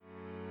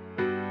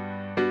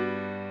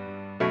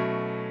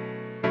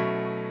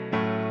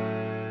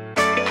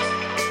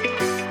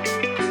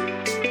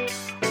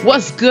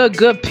What's good,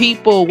 good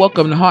people?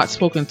 Welcome to Heart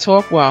Spoken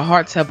Talk, where our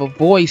hearts have a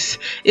voice.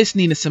 It's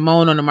Nina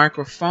Simone on the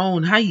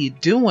microphone. How you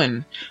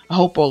doing? I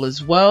hope all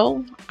is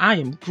well. I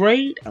am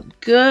great. I'm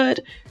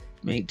good.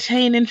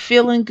 Maintaining,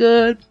 feeling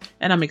good.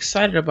 And I'm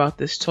excited about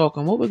this talk.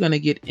 And what we're going to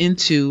get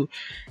into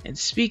and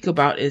speak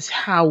about is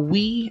how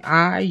we,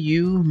 I,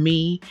 you,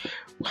 me,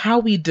 how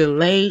we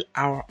delay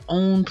our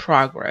own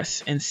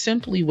progress. And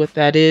simply what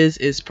that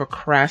is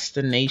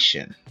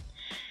procrastination.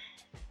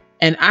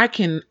 And I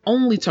can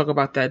only talk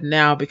about that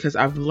now because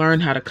I've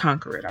learned how to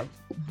conquer it. I've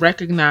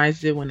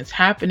recognized it when it's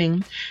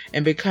happening.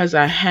 And because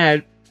I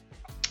had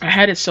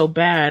it so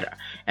bad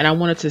and I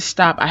wanted to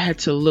stop, I had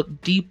to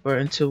look deeper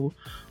into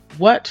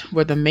what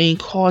were the main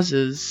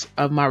causes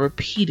of my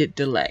repeated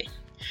delay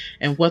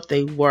and what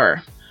they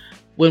were.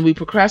 When we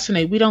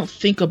procrastinate, we don't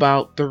think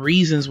about the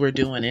reasons we're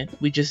doing it.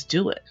 We just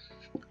do it.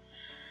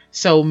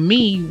 So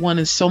me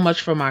wanting so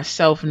much for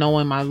myself,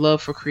 knowing my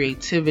love for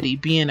creativity,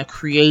 being a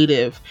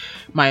creative,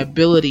 my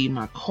ability,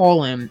 my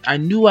calling, I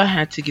knew I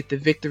had to get the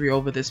victory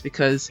over this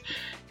because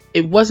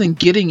it wasn't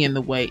getting in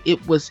the way.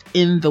 It was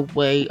in the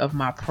way of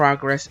my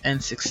progress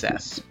and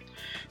success.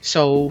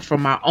 So for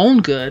my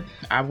own good,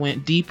 I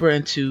went deeper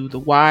into the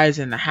whys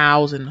and the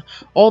hows and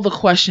all the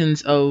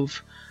questions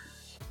of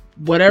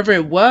whatever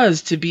it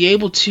was to be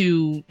able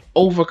to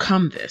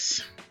overcome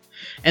this.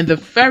 And the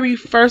very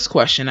first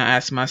question I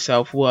asked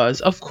myself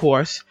was, of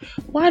course,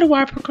 why do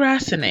I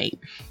procrastinate?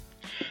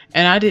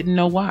 And I didn't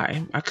know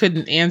why. I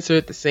couldn't answer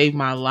it to save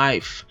my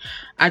life.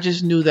 I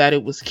just knew that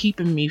it was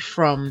keeping me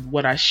from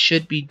what I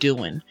should be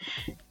doing.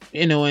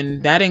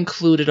 And that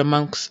included,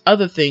 amongst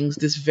other things,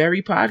 this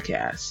very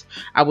podcast.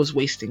 I was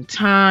wasting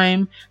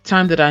time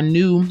that I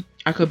knew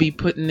I could be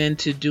putting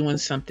into doing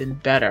something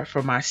better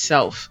for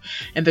myself.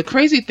 And the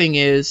crazy thing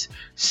is,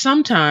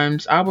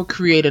 sometimes I would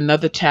create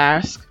another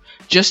task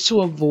just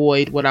to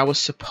avoid what I was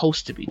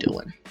supposed to be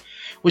doing,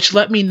 which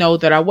let me know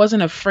that I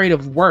wasn't afraid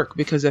of work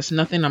because that's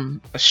nothing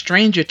I'm a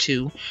stranger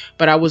to,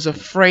 but I was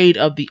afraid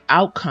of the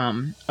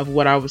outcome of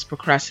what I was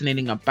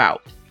procrastinating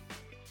about.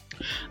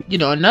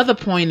 Another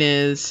point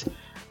is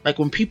like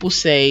when people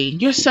say,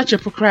 you're such a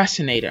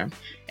procrastinator,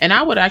 and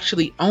I would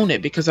actually own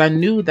it because I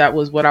knew that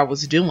was what I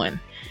was doing.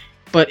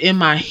 But in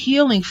my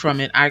healing from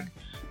it, I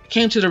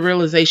came to the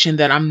realization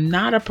that I'm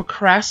not a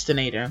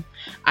procrastinator.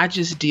 I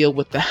just deal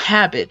with the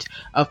habit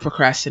of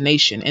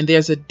procrastination. And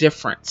there's a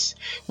difference.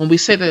 When we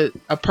say that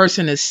a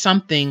person is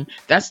something,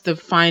 that's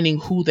defining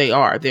who they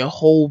are, their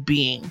whole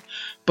being.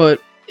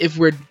 But if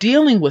we're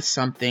dealing with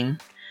something,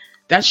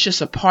 that's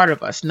just a part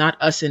of us,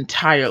 not us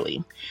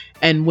entirely.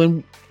 And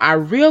when I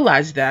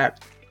realized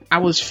that, I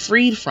was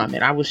freed from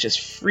it. I was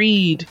just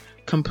freed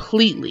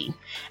completely.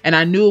 And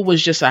I knew it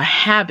was just a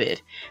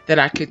habit that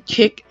I could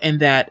kick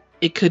and that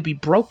it could be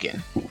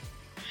broken.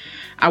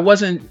 I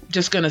wasn't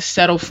just going to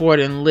settle for it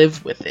and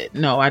live with it.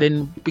 No, I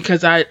didn't,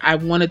 because I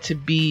wanted to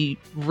be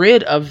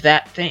rid of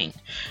that thing,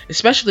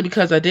 especially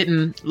because I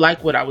didn't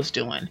like what I was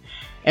doing.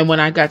 And when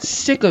I got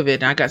sick of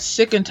it, and I got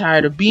sick and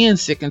tired of being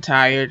sick and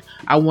tired,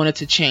 I wanted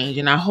to change.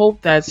 And I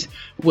hope that's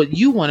what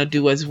you want to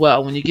do as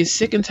well. When you get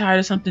sick and tired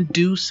of something,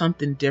 do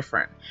something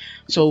different.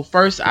 So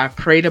first, I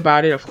prayed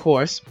about it, of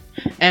course,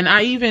 and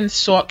I even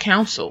sought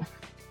counsel.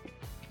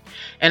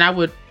 And I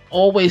would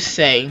always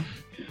say,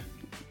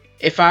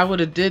 if I would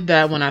have did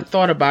that when I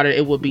thought about it,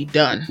 it would be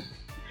done.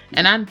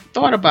 And I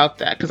thought about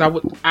that because I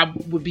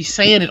would be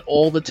saying it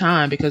all the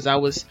time because I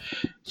was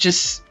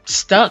just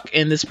stuck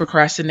in this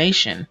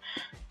procrastination.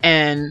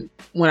 And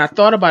when I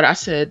thought about it, I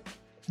said,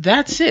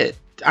 that's it.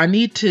 I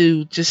need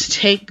to just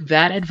take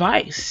that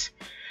advice.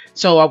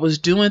 So I was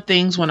doing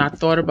things when I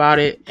thought about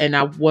it and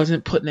I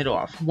wasn't putting it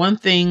off. One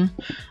thing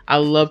I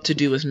love to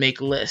do is make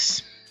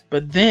lists.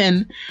 But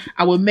then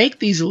I would make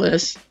these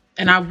lists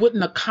and I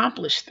wouldn't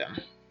accomplish them.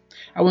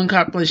 I wouldn't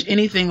accomplish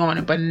anything on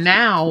it. But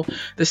now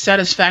the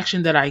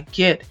satisfaction that I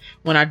get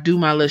when I do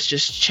my list,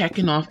 just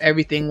checking off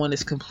everything when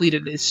it's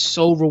completed, is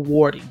so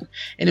rewarding.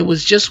 And it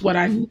was just what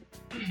I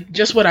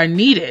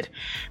needed.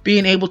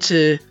 Being able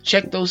to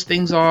check those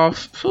things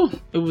off,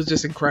 it was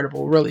just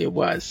incredible. Really, it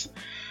was.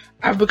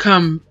 I've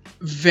become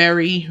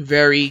very,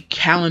 very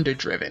calendar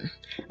driven.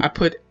 I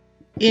put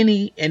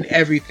any and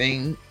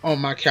everything on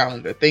my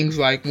calendar. Things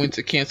like when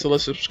to cancel a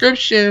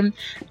subscription,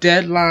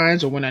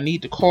 deadlines, or when I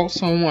need to call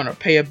someone or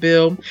pay a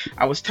bill.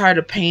 I was tired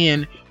of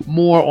paying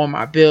more on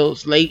my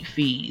bills, late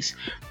fees,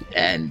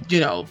 and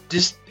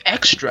just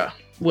extra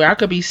where I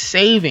could be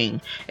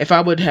saving if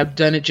I would have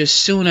done it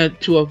just sooner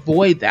to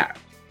avoid that.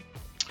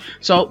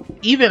 So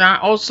even I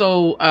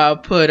also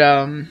put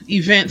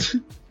events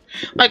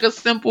like a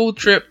simple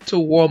trip to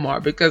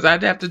Walmart because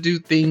I'd have to do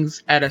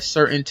things at a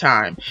certain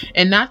time.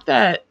 And not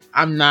that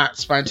I'm not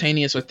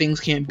spontaneous or things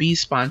can't be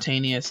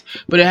spontaneous,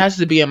 but it has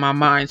to be in my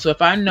mind. So if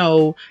I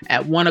know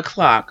at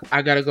 1:00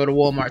 I got to go to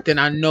Walmart, then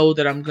I know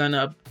that I'm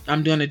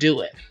going to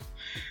do it.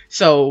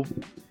 So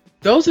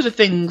those are the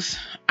things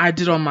I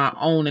did on my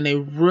own, and they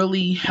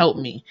really helped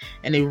me,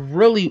 and they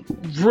really,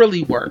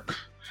 really work.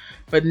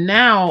 But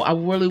now I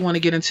really want to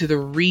get into the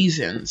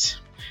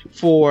reasons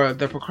for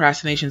the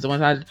procrastinations.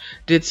 Once I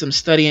did some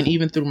studying,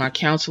 even through my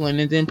counseling,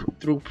 and then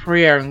through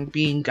prayer and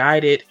being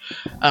guided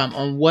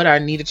on what I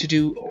needed to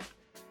do.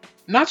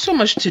 Not so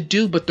much to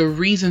do, but the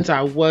reasons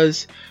I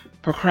was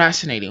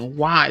procrastinating.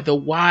 Why? The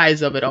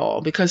whys of it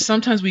all. Because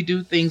sometimes we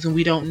do things and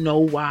we don't know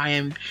why.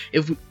 And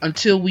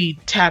until we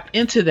tap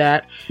into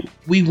that,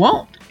 we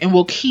won't. And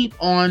we'll keep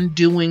on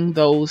doing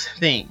those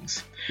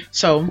things.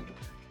 So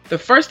the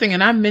first thing,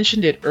 and I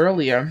mentioned it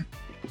earlier,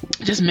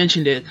 just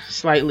mentioned it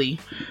slightly,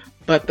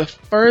 but the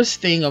first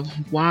thing of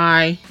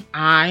why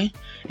I,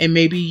 and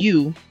maybe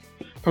you,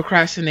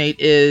 procrastinate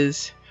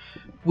is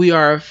we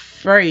are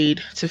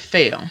afraid to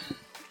fail.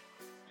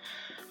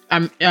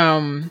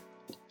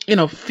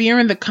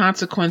 Fearing the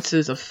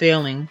consequences of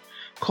failing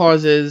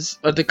causes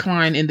a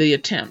decline in the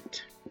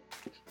attempt.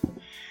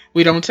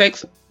 We don't take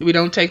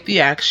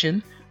the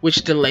action,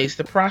 which delays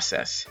the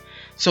process.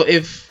 So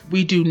if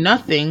we do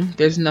nothing,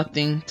 there's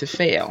nothing to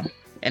fail.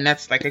 And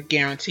that's like a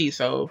guarantee.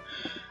 So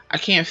I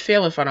can't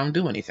fail if I don't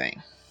do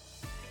anything.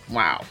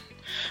 Wow.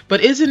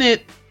 But isn't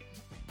it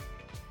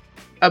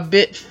a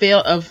bit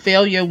of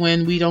failure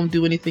when we don't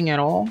do anything at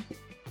all?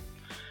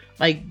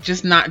 Like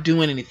just not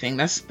doing anything.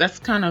 That's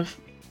kind of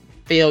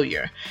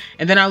failure.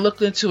 And then I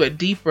looked into it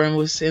deeper and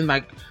was saying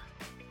like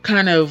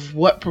kind of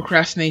what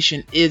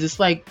procrastination is. It's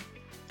like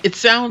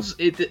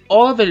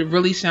all of it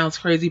really sounds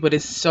crazy, but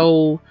it's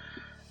so,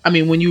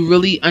 when you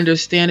really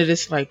understand it,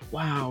 it's like,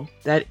 wow,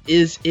 that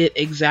is it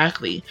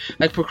exactly.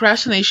 Like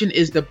procrastination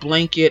is the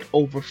blanket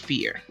over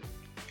fear.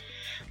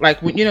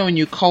 Like when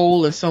you're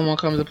cold and someone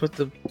comes and puts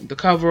the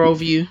cover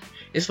over you,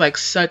 it's like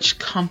such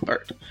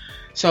comfort.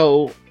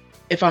 So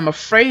if I'm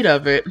afraid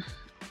of it,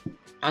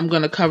 I'm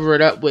going to cover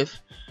it up with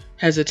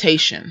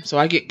hesitation. So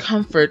I get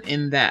comfort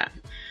in that.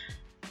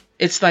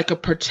 It's like a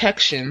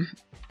protection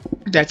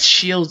that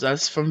shields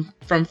us from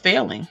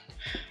failing.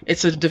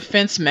 It's a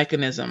defense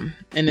mechanism.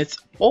 And it's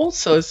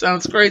also, it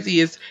sounds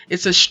crazy,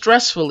 it's a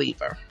stress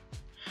reliever.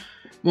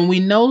 When we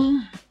know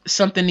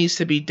something needs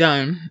to be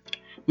done,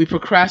 we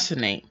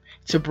procrastinate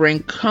to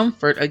bring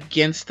comfort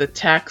against the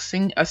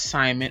taxing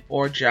assignment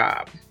or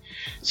job.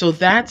 So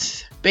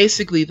that's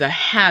basically the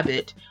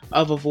habit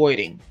of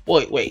avoiding.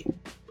 Wait.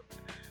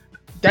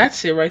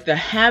 That's it, right? The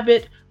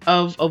habit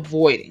of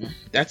avoiding.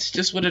 That's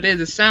just what it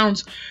is. It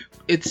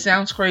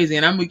sounds crazy.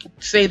 And I'm going to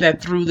say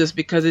that through this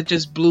because it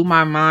just blew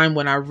my mind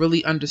when I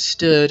really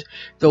understood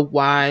the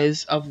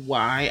whys of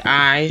why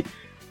I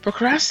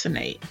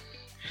procrastinate.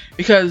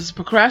 Because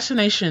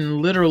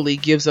procrastination literally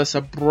gives us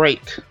a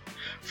break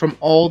from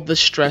all the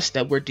stress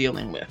that we're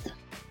dealing with.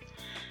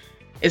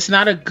 It's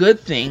not a good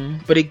thing,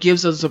 but it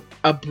gives us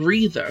a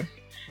breather.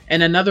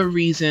 And another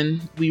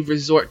reason we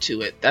resort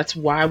to it. That's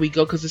why we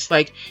go, because it's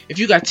like if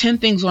you got 10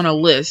 things on a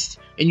list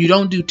and you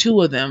don't do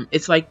 2 of them,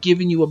 it's like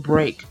giving you a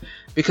break.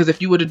 Because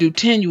if you were to do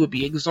 10, you would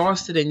be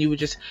exhausted and you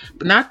would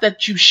but not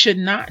that you should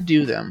not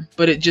do them,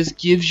 but it just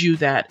gives you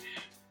that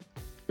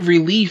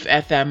relief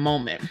at that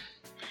moment.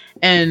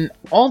 And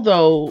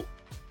although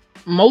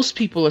most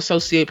people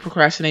associate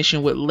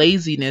procrastination with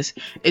laziness,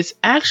 it's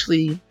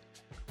actually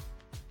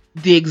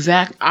the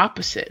exact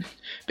opposite,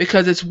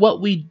 because it's what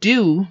we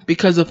do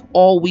because of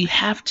all we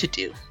have to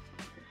do.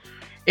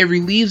 It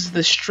relieves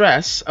the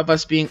stress of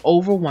us being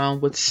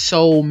overwhelmed with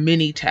so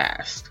many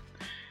tasks.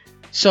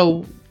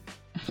 So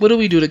what do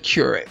we do to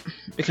cure it?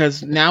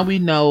 Because now we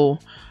know,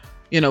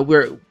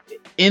 we're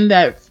in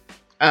that,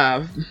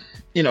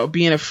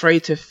 being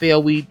afraid to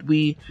fail.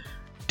 We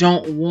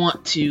don't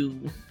want to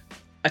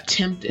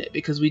attempt it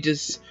because we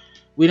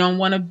don't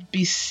want to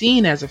be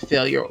seen as a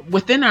failure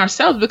within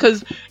ourselves,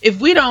 because if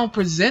we don't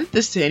present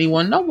this to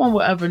anyone, no one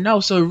will ever know.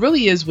 So it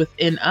really is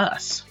within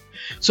us.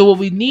 So what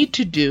we need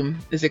to do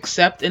is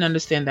accept and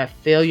understand that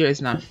failure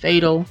is not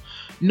fatal,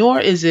 nor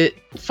is it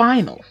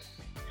final.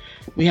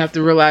 We have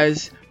to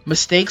realize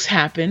mistakes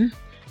happen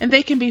and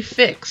they can be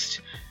fixed.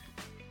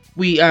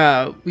 We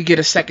get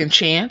a second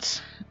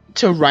chance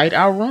to right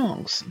our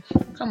wrongs.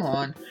 Come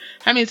on.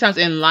 How many times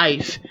in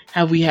life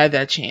have we had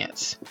that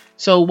chance?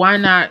 So why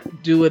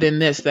not do it in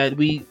this,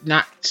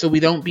 so we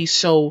don't be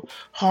so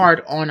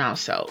hard on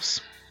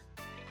ourselves.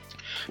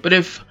 But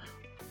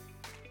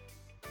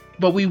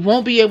we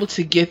won't be able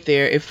to get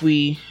there if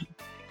we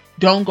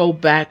don't go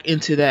back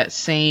into that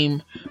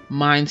same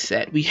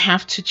mindset. We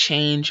have to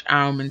change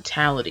our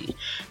mentality,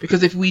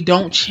 because if we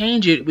don't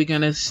change it, we're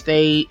going to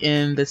stay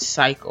in the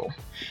cycle.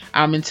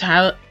 Our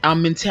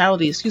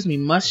mentality,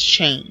 must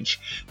change.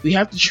 We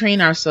have to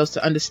train ourselves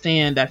to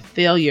understand that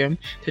failure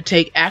to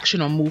take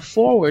action or move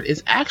forward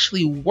is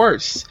actually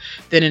worse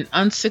than an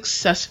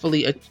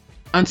unsuccessfully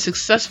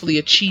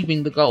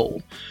achieving the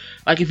goal.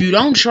 Like if you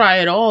don't try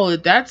at all,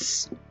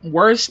 that's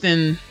worse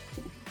than,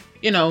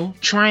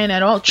 trying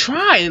at all.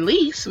 Try at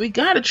least. We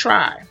got to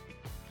try.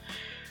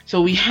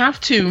 So we have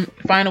to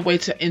find a way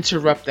to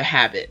interrupt the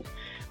habit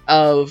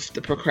of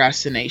the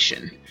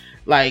procrastination.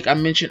 Like I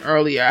mentioned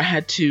earlier, I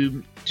had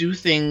to do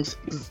things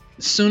as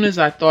soon as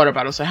I thought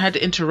about it. So I had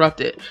to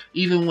interrupt it,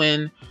 even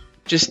when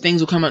just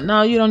things would come up.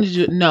 No, you don't need to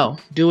do it. No,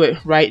 do it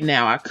right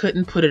now. I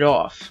couldn't put it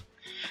off.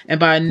 And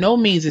by no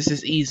means is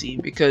this easy,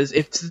 because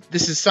if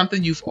this is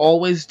something you've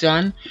always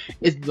done,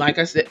 it's like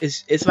I said,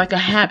 it's like a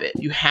habit.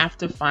 You have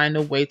to find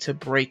a way to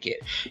break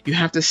it. You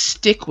have to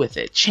stick with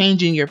it.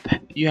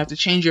 You have to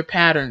change your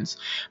patterns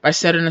by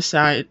setting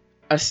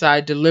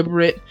aside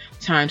deliberate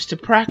times to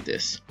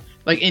practice.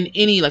 Like in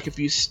any, like if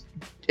you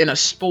in a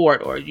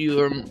sport, or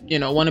you're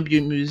want to be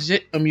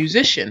a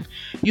musician,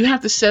 you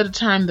have to set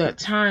that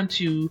time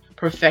to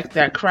perfect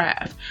that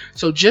craft.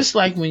 So just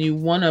like when you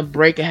want to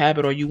break a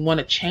habit or you want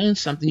to change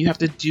something, you have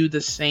to do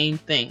the same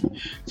thing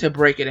to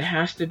break it. It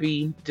has to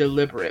be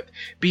deliberate.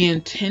 Be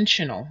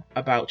intentional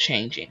about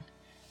changing.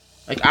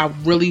 Like, I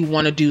really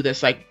want to do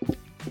this. Like,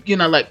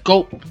 like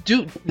go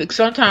do, like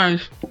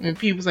sometimes when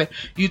people say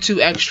you too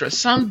extra,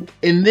 some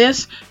in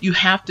this you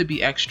have to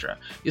be extra.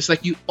 It's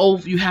like you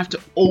have to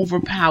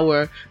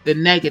overpower the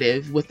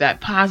negative with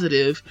that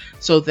positive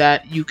so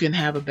that you can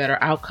have a better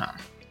outcome.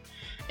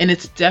 And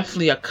it's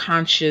definitely a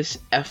conscious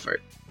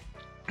effort.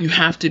 You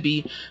have to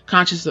be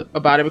conscious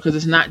about it, because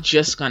it's not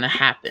just gonna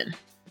happen.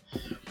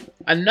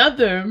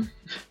 Another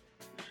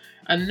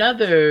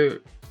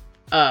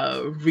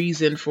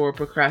reason for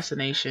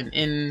procrastination,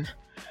 in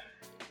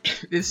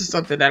this is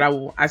something that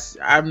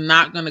I'm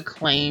not going to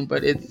claim,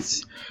 but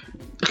it's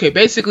okay.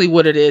 Basically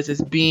what it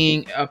is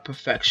being a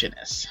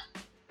perfectionist.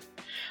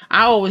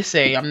 I always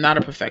say I'm not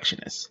a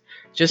perfectionist.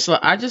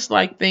 I just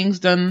like things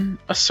done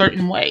a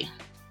certain way.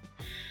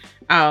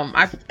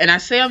 I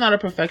say I'm not a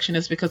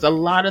perfectionist because a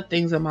lot of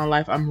things in my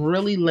life I'm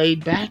really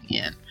laid back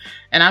in.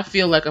 And I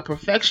feel like a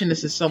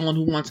perfectionist is someone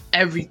who wants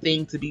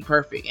everything to be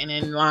perfect and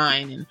in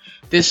line and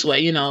this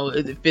way,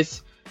 if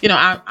it's,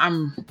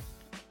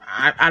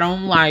 I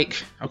don't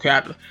like,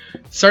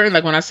 certainly,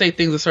 like when I say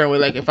things a certain way,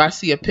 like if I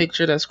see a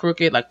picture that's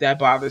crooked, like that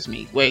bothers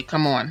me. Wait,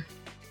 come on,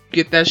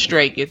 get that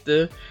straight, get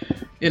the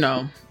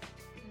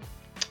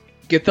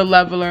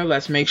leveler,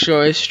 let's make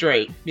sure it's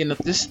straight.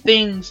 This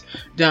thing's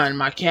done.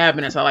 My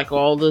cabinets, I like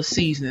all the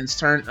seasonings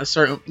turn a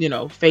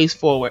certain, face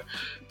forward.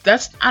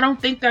 I don't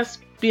think that's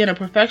being a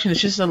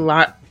perfectionist. It's just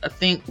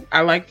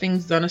I like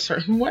things done a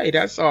certain way.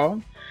 That's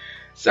all.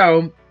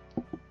 So,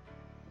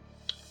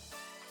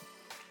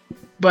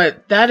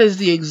 but that is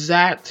the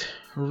exact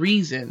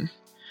reason.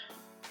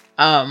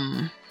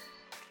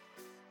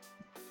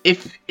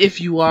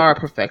 If you are a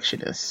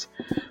perfectionist,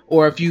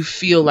 or if you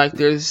feel like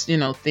there's,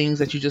 things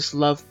that you just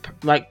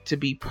like to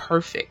be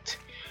perfect,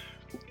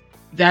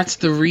 that's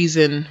the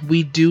reason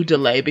we do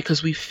delay,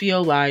 because we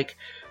feel like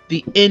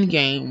the end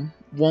game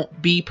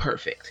won't be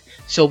perfect.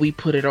 So we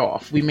put it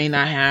off. We may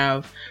not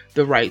have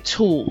the right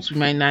tools. We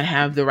might not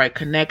have the right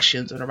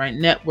connections or the right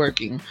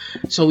networking.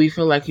 So we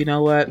feel like,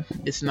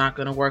 it's not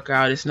going to work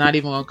out. It's not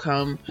even going to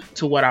come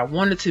to what I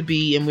want it to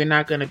be, and we're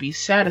not going to be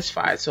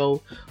satisfied.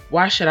 So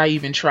why should I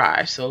even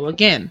try? So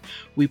again,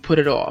 we put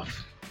it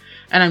off.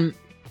 And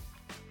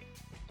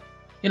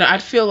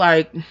I'd feel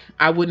like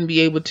I wouldn't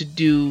be able to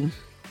do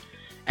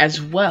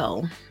as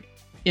well,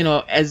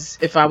 as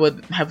if I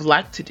would have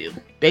liked to do,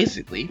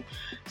 basically.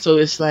 So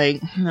it's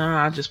like,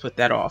 nah, I'll just put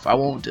that off. I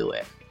won't do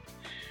it.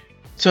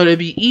 So it'd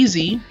be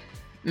easy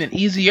and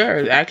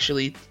easier,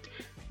 actually,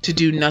 to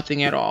do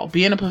nothing at all.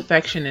 Being a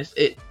perfectionist,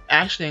 it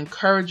actually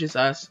encourages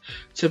us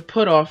to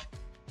put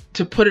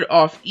it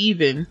off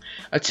even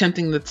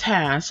attempting the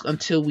task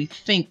until we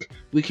think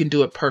we can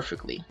do it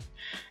perfectly.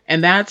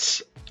 And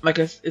that's like,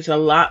 it's a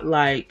lot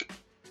like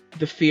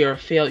the fear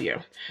of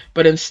failure.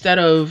 But instead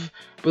of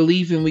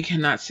believing we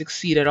cannot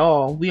succeed at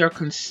all, we are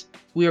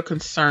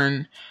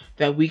concerned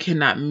that we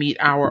cannot meet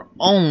our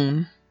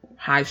own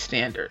high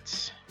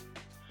standards.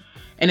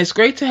 And it's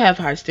great to have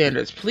high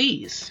standards,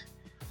 please,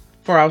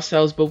 for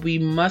ourselves, but we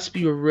must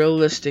be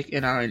realistic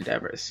in our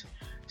endeavors.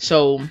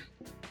 So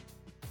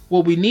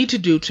what we need to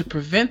do to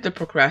prevent the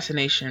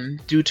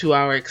procrastination due to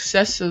our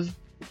excessive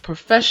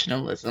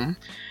professionalism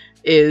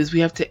is we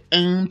have to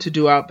aim to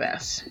do our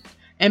best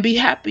and be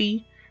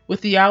happy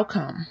with the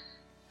outcome.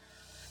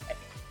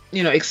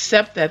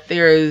 Accept that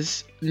there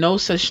is no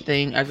such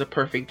thing as a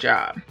perfect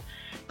job,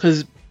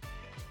 because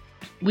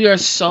we are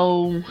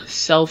so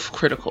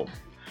self-critical.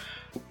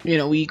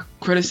 We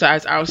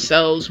criticize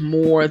ourselves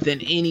more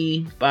than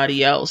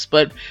anybody else.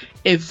 But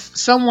if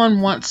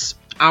someone wants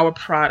our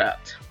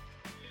product,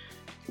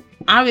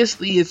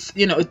 obviously it's,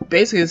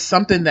 basically it's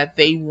something that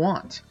they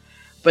want.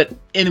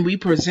 And we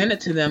present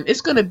it to them,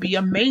 it's going to be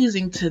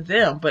amazing to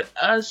them. But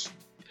us,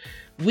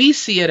 we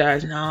see it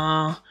as,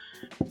 no,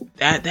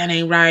 that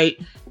ain't right.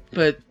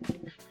 But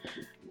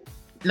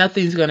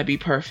nothing's going to be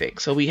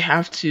perfect. So we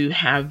have to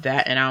have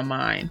that in our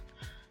mind,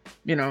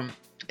 and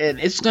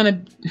it's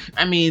going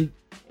to,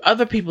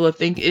 other people will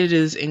think it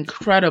is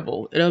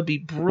incredible. It'll be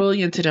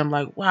brilliant to them.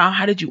 Like, wow,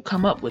 how did you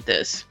come up with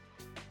this?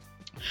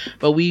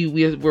 But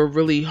we're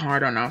really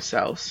hard on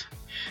ourselves.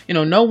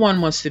 No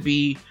one wants to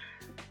be,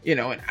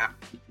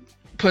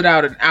 put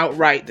out an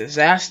outright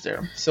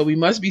disaster. So we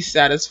must be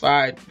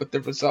satisfied with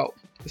the result,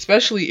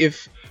 especially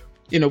if,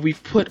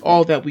 we've put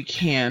all that we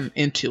can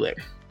into it.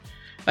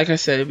 Like I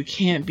said, we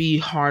can't be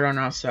hard on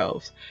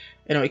ourselves.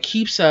 It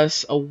keeps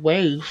us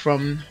away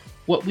from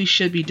what we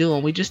should be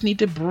doing. We just need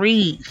to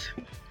breathe.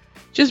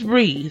 Just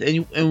breathe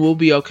and we'll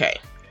be okay.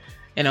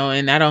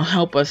 And that'll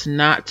help us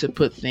not to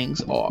put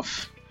things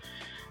off.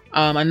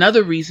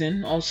 Another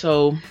reason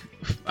also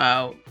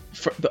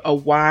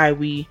why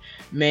we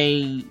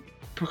may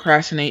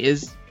procrastinate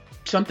is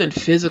something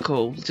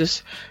physical,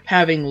 just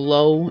having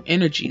low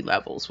energy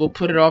levels. We'll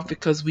put it off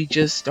because we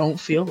just don't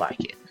feel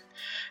like it.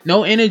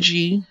 No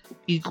energy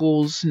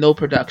equals no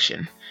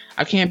production.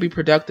 I can't be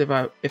productive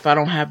if I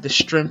don't have the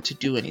strength to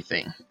do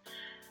anything.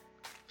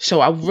 So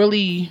I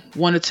really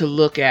wanted to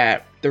look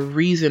at the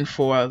reason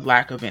for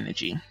lack of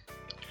energy.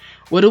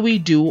 What do we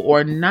do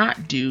or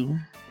not do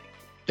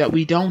that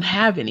we don't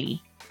have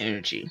any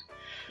energy?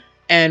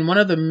 And one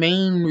of the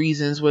main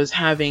reasons was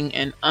having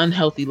an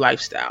unhealthy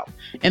lifestyle.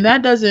 And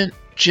that doesn't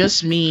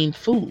just mean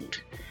food.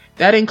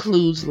 That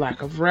includes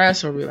lack of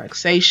rest or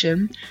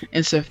relaxation,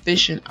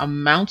 insufficient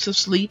amounts of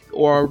sleep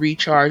or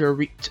recharge or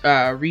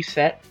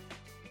reset.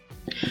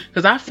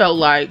 Because I felt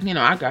like,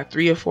 I got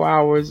 3 or 4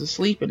 hours of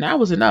sleep and that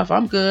was enough.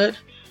 I'm good.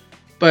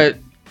 But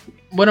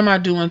what am I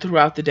doing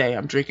throughout the day?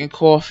 I'm drinking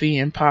coffee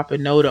and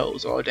popping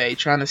NoDoz all day,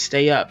 trying to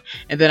stay up.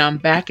 And then I'm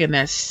back in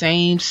that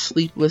same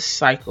sleepless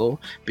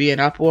cycle, being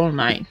up all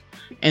night.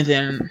 And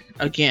then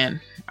again,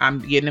 I'm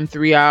getting them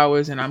 3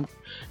 hours and I'm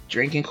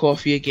drinking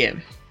coffee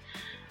again.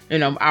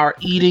 Our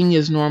eating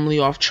is normally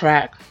off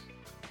track.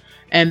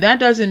 And that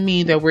doesn't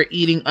mean that we're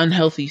eating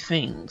unhealthy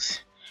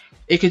things.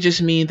 It could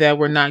just mean that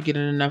we're not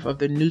getting enough of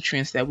the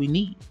nutrients that we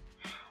need.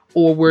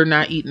 Or we're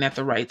not eating at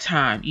the right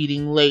time,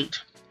 eating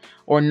late,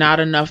 or not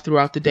enough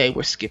throughout the day.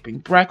 We're skipping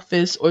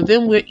breakfast, or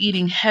then we're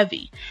eating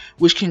heavy,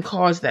 which can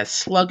cause that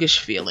sluggish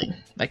feeling,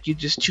 like you're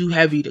just too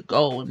heavy to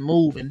go and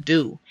move and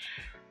do.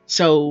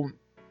 So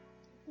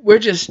we're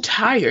just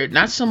tired,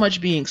 not so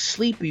much being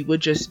sleepy, we're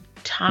just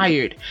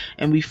tired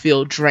and we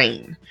feel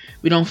drained.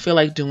 We don't feel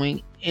like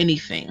doing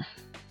anything.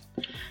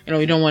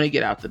 You don't want to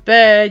get out the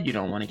bed. You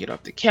don't want to get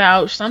off the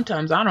couch.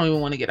 Sometimes I don't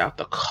even want to get out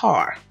the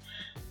car.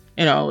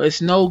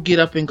 It's no get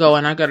up and go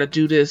and I got to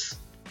do this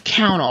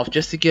count off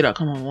just to get up.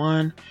 Come on,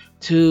 1,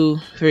 2,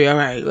 3. All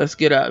right, let's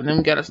get up. And then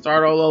we got to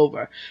start all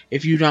over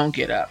if you don't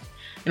get up.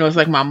 It's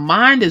like my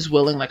mind is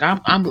willing. Like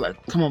I'm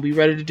like, come on, be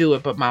ready to do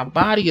it. But my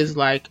body is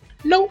like,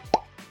 nope.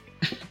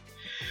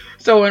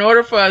 So in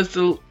order for us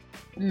to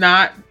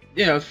not,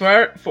 in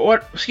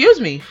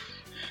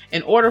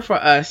order for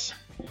us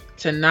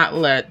to not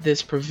let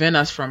this prevent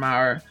us from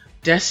our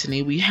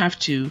destiny, we have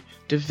to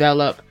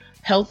develop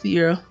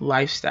healthier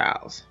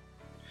lifestyles,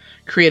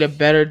 create a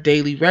better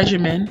daily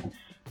regimen,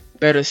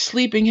 better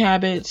sleeping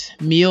habits,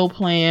 meal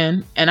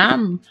plan. And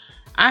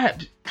I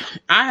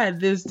had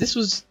this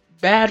was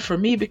bad for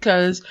me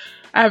because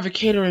I have a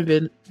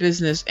catering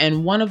business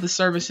and one of the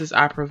services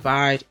I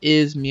provide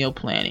is meal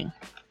planning.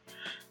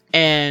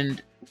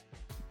 And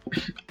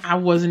I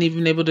wasn't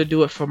even able to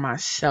do it for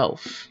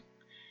myself.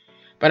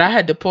 But I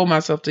had to pull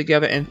myself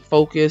together and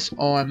focus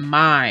on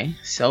my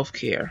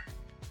self-care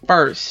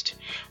first.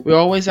 We're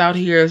always out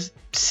here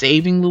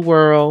saving the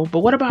world, but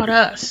what about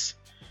us?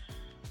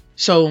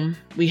 So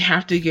we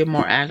have to get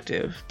more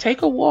active.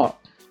 Take a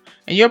walk.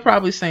 And you're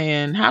probably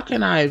saying, how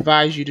can I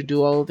advise you to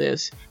do all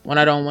this when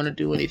I don't want to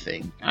do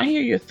anything? I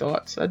hear your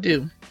thoughts. I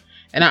do.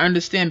 And I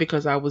understand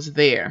because I was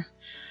there.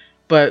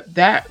 But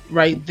that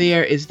right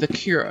there is the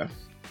cure.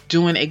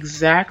 Doing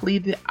exactly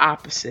the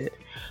opposite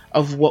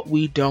of what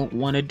we don't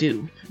want to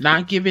do.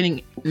 Not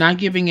giving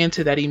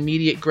into that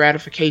immediate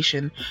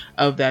gratification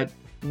of that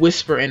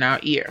whisper in our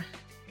ear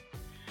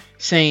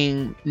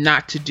saying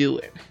not to do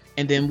it.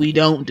 And then we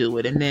don't do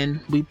it. And then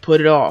we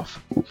put it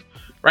off.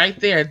 Right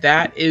there,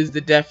 that is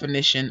the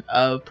definition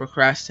of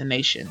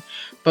procrastination.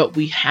 But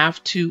we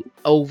have to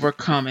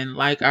overcome. And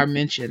like I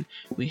mentioned,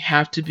 we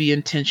have to be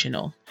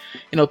intentional.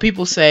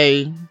 People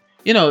say,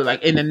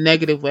 like in a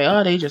negative way,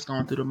 oh, they just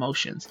going through the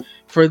motions.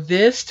 For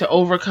this to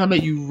overcome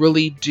it, you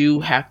really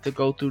do have to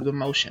go through the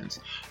motions.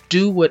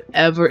 Do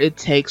whatever it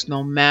takes,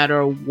 no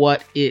matter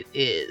what it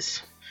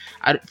is.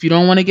 If you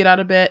don't want to get out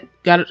of bed,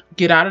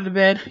 get out of the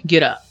bed,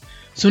 get up.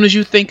 As soon as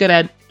you think of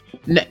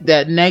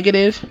that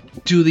negative,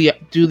 do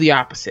the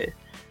opposite.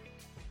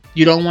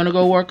 You don't want to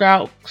go work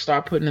out,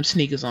 start putting them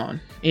sneakers on.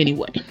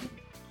 Anyway,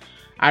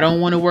 I don't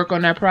want to work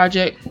on that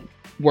project,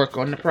 work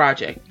on the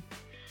project.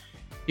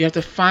 You have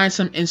to find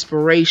some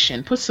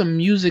inspiration. Put some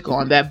music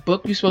on. That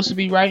book you're supposed to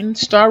be writing,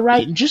 start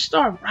writing. Just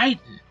start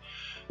writing.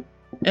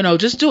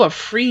 Just do a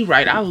free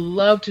write. I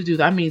love to do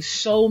that. I mean,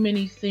 so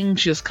many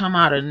things just come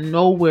out of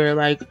nowhere.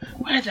 Like,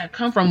 where did that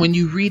come from when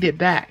you read it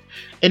back?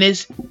 And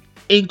it's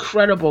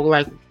incredible.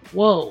 Like,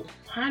 whoa,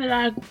 how did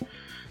I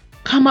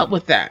come up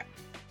with that?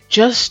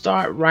 Just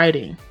start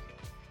writing.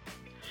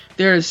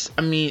 There's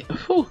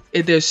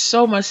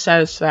so much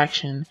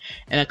satisfaction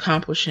in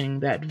accomplishing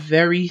that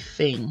very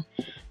thing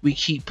we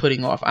keep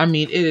putting off. I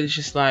mean, it is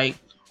just like,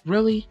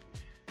 really?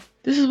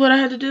 This is what I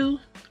had to do?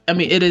 I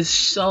mean, it is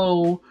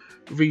so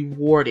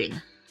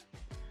rewarding.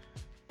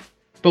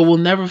 But we'll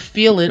never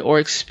feel it or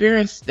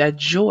experience that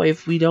joy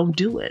if we don't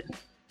do it.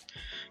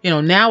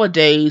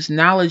 Nowadays,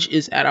 knowledge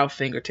is at our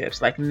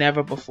fingertips like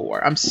never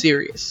before. I'm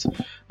serious.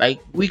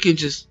 Like, we can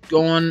just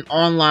go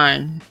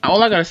online.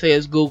 All I gotta say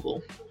is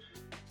Google.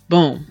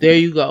 Boom, there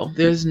you go.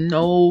 There's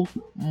no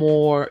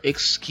more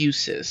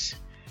excuses.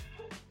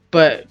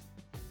 But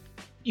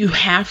you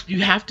have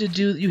to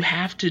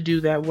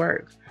do that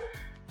work.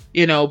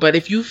 But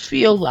if you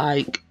feel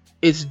like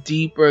it's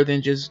deeper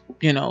than just,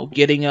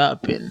 getting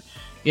up, and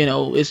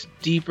it's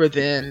deeper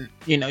than,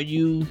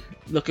 you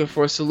looking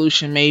for a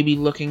solution, maybe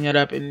looking it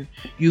up, and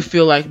you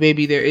feel like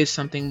maybe there is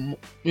something,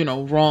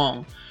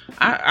 wrong.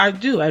 I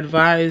do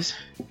advise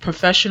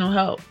professional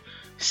help.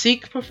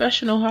 Seek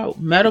professional help,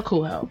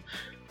 medical help.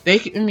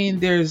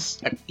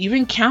 There's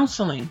even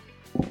counseling,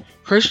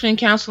 Christian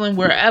counseling,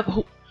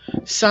 wherever,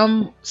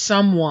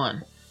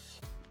 someone,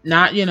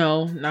 not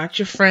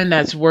your friend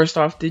that's worse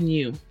off than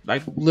you.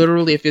 Like,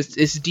 literally, if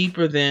it's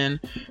deeper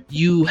than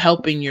you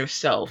helping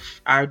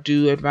yourself, I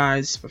do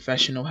advise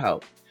professional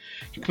help,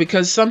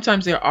 because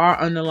sometimes there are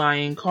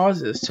underlying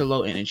causes to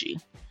low energy.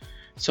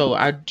 So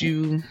I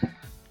do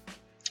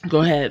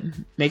go ahead,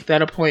 make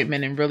that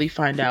appointment, and really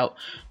find out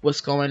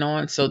what's going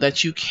on so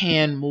that you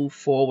can move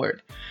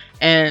forward.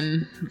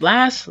 And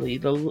lastly,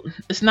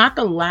 it's not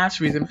the last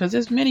reason, because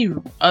there's many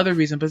other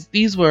reasons, but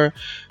these were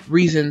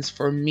reasons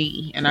for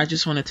me, and I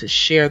just wanted to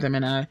share them,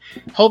 and I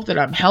hope that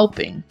I'm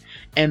helping.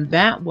 And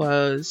that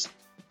was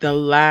the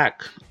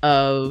lack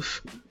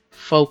of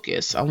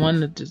focus. I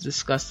wanted to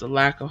discuss the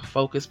lack of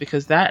focus,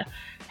 because that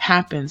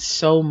happens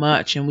so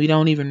much, and we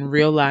don't even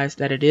realize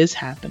that it is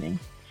happening.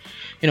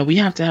 We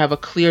have to have a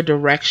clear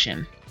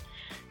direction,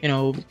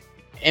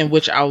 in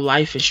which our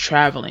life is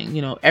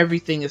traveling.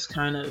 Everything is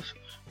kind of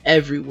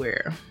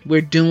everywhere.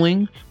 We're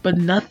doing, but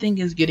nothing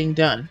is getting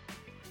done.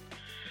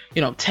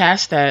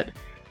 Tasks that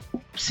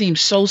seem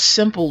so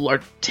simple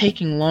are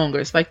taking longer.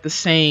 It's like the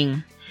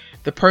saying,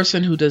 the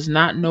person who does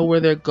not know where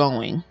they're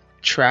going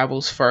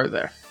travels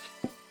further.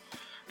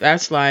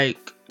 That's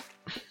like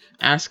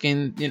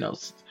asking,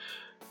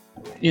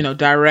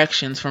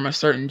 directions from a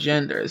certain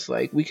gender. It's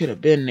like, we could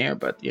have been there,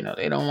 but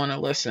they don't want to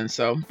listen.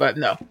 So, but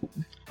no,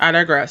 I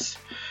digress.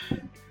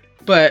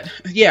 But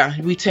yeah,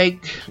 we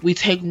take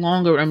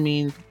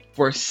longer,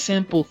 for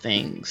simple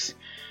things,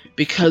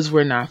 because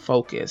we're not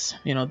focused.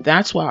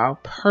 That's why our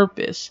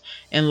purpose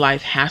in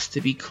life has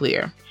to be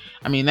clear.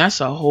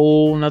 That's a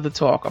whole nother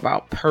talk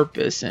about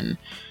purpose and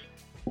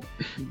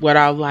what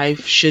our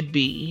life should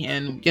be.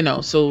 And,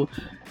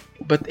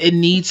 but it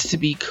needs to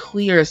be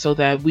clear so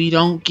that we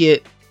don't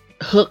get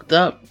hooked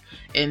up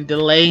and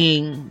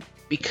delaying,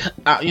 because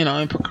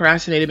and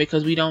procrastinating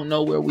because we don't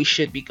know where we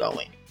should be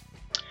going.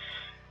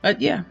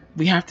 But yeah,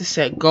 we have to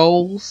set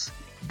goals.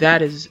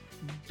 That is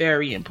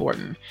very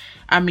important.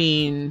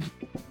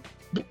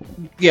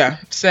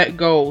 Set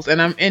goals,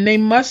 and they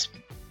must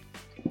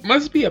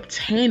be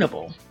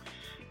obtainable.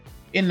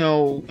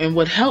 And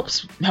what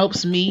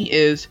helps me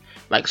is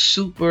like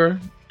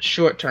super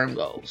short-term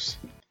goals.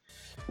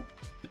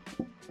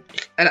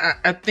 And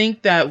I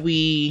think that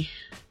we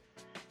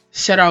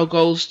set our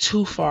goals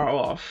too far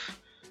off,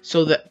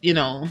 so that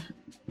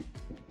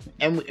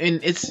and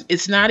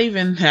it's not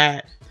even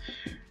that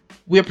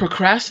we're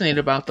procrastinating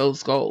about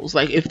those goals.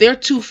 Like, if they're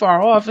too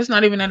far off, it's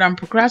not even that I'm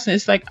procrastinating.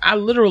 It's like I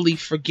literally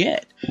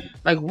forget.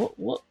 Like,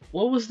 what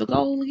was the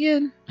goal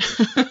again?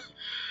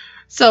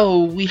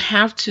 So we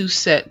have to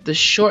set the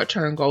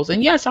short-term goals.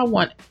 And yes, I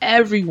want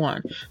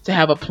everyone to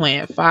have a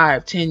plan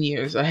 5-10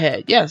 years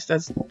ahead. Yes,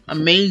 that's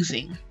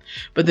amazing.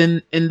 But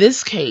then in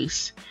this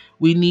case,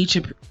 we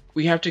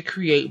have to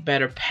create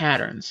better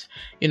patterns,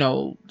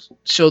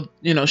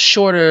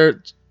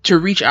 shorter, to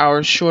reach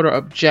our shorter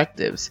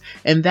objectives.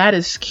 And that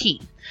is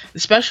key,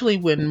 especially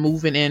when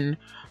moving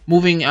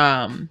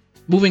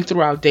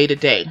through our day to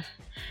day.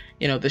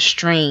 The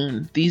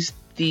strain,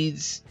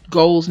 these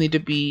goals need to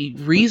be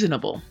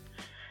reasonable.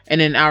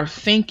 And in our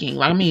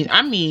thinking,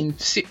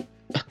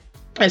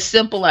 as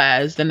simple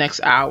as the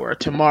next hour,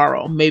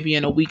 tomorrow, maybe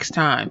in a week's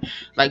time.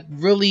 Like,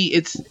 really,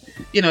 it's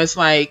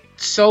like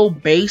so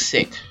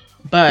basic,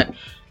 but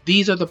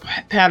these are the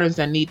patterns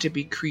that need to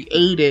be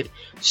created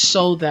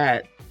so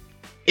that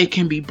it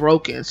can be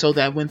broken, so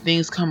that when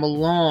things come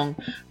along,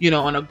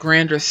 on a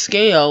grander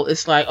scale,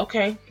 it's like,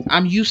 okay,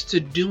 I'm used to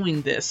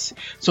doing this.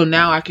 So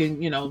now I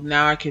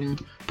can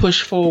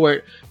push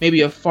forward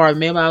maybe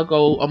maybe I'll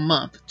go a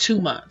month,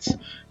 2 months.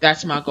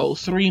 That's my goal,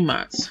 3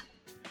 months.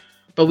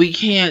 But we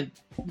can't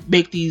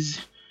make these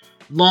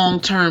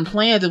long-term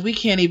plans if we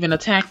can't even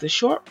attack the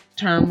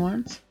short-term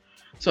ones.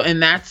 So,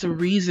 and that's the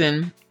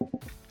reason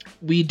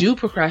we do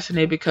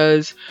procrastinate,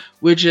 because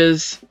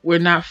we're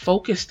not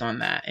focused on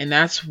that. And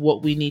that's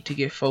what we need to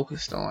get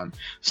focused on.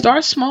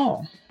 Start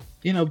small,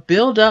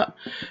 build it up,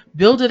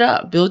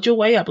 build your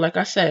way up. Like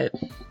I said,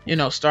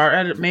 start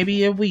at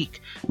maybe a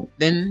week.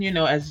 Then,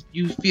 as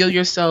you feel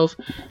yourself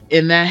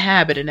in that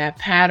habit and that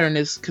pattern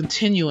is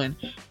continuing,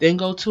 then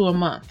go to a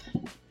month.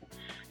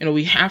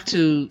 We have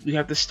to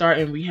start,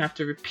 and we have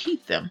to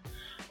repeat them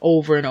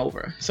over and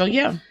over. So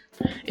yeah,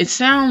 it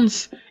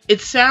sounds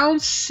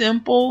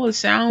simple, it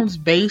sounds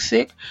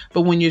basic,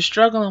 but when you're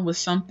struggling with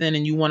something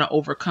and you want to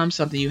overcome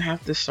something, you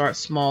have to start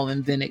small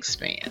and then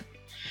expand.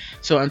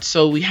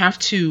 So we have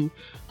to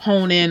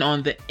hone in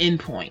on the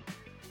end point.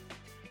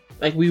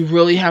 Like, we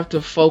really have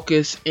to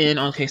focus in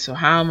on, okay, so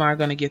how am I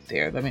going to get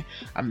there?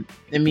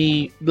 Let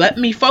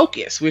me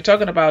focus. We're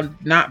talking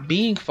about not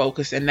being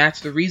focused, and that's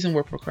the reason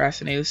we're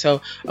procrastinating.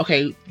 So,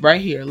 okay, right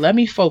here, let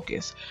me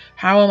focus.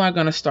 How am I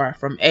going to start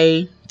from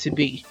A to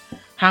B?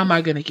 How am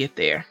I going to get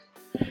there?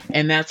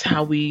 And that's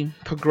how we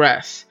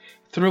progress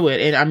through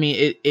it. And I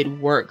mean, it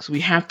works.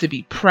 We have to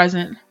be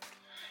present,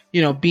 we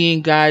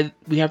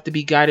have to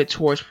be guided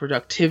towards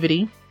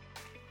productivity.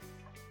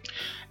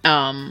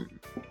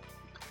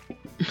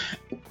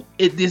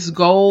 This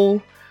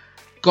goal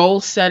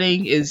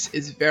setting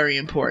is very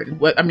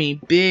important.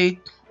 Big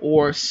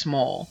or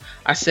small.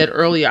 I said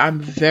earlier, I'm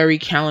very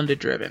calendar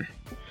driven.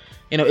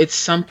 It's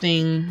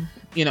something,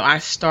 I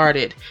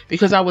started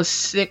because I was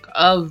sick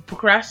of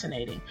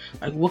procrastinating.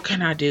 Like, what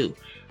can I do?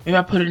 Maybe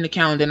I put it in the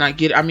calendar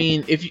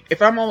and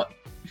if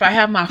I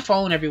have my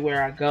phone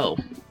everywhere I go,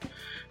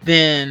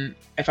 then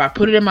if I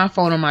put it in my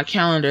phone on my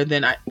calendar,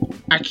 then I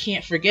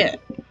can't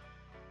forget.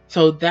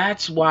 So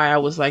that's why I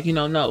was like,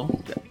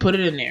 no, put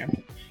it in there.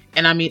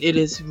 And it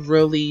has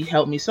really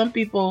helped me. Some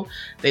people,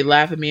 they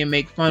laugh at me and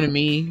make fun of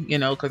me,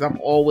 because I'm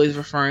always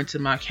referring to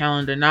my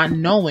calendar, not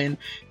knowing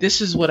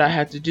this is what I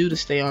had to do to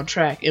stay on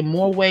track in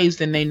more ways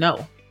than they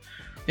know.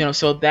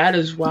 So that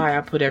is why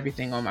I put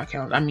everything on my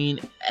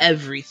calendar.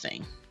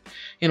 Everything.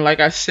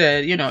 Like I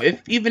said,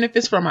 even if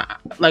it's from an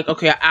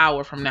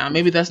hour from now,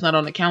 maybe that's not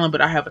on the calendar,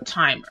 but I have a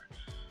timer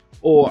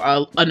or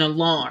an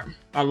alarm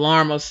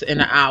in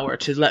an hour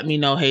to let me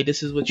know, hey,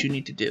 this is what you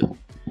need to do.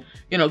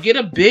 Get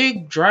a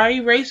big dry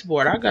erase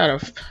board. I got a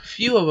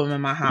few of them in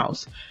my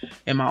house,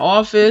 in my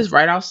office,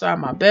 right outside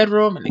my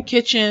bedroom, in the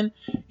kitchen.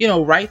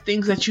 Write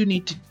things that you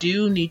need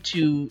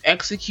to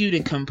execute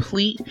and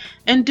complete,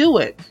 and do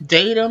it.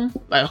 Date them.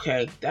 Like,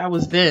 okay, that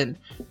was then.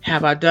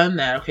 Have I done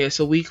that? Okay,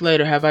 so a week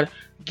later,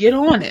 get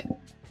on it.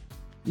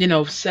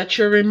 Set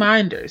your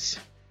reminders.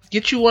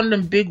 Get you one of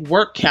them big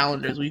work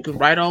calendars where you can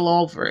write all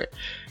over it.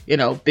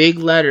 Big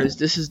letters.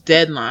 This is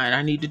deadline.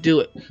 I need to do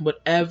it.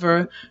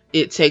 Whatever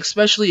it takes,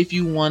 especially if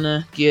you want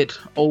to get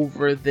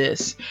over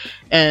this.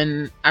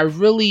 And I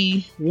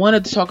really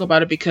wanted to talk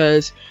about it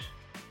because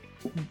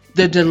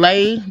the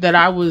delay that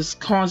I was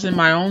causing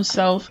my own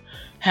self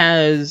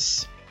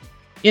has,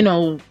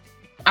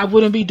 I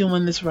wouldn't be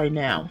doing this right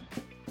now.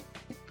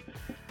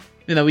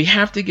 We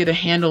have to get a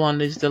handle on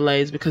these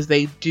delays because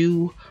they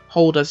do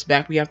hold us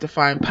back. We have to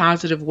find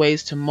positive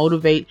ways to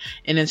motivate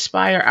and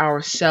inspire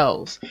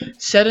ourselves,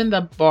 setting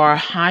the bar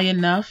high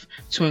enough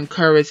to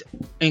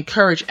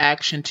encourage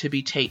action to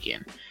be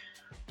taken.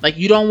 Like,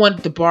 you don't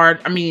want the bar.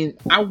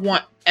 I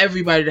want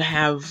everybody to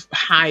have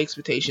high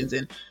expectations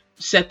and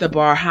set the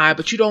bar high,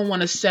 but you don't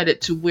want to set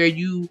it to where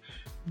you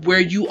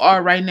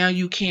are right now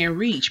you can't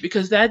reach,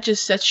 because that does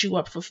set you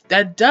up for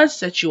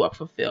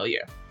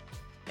failure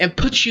and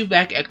puts you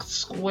back at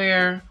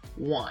square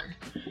one.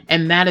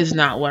 And that is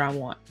not what I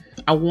want.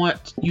 I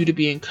want you to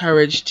be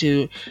encouraged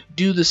to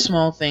do the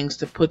small things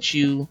to put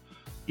you,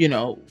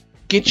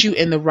 get you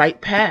in the right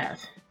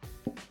path.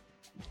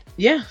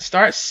 Yeah,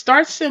 start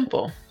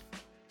simple.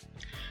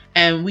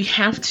 And we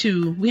have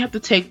to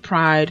take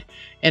pride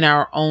in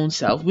our own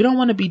self. We don't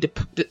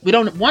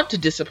want to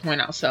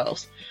disappoint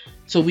ourselves.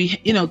 So we,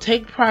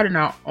 take pride in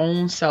our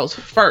own selves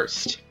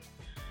first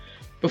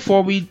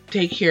before we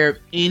take care of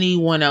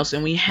anyone else.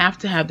 And we have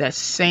to have that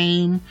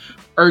same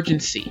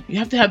urgency. You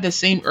have to have the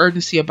same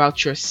urgency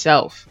about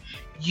yourself.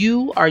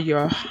 You are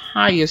your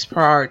highest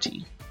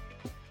priority.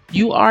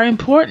 You are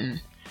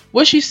important.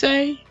 What she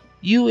say?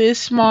 You is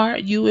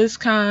smart. You is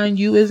kind.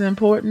 You is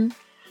important.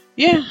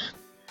 Yeah.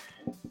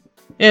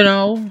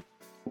 And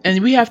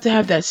we have to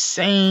have that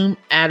same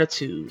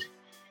attitude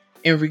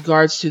in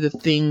regards to the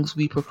things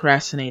we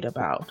procrastinate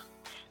about.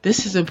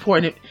 This is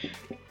important.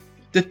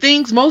 Most of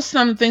the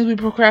time, the things we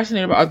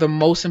procrastinate about are the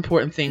most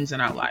important things in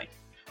our life.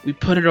 We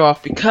put it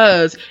off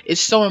because it's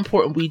so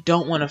important. We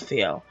don't want to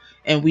fail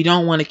and we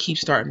don't want to keep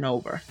starting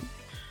over.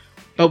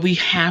 But we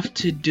have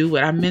to do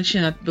it. I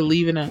mentioned, I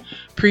believe in a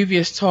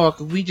previous talk,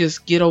 we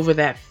just get over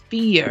that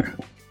fear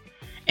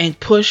and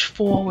push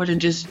forward and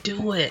just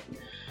do it.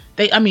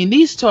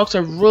 These talks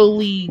are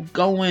really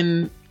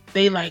going,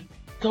 they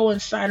go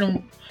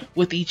inside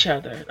with each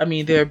other.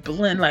 They're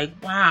blend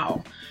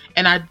wow.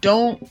 And I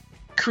don't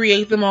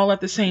create them all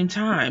at the same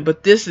time,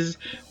 but this is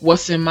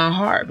what's in my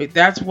heart. But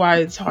that's why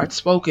it's heart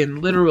spoken,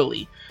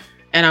 literally.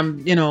 And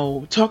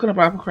I'm, talking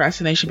about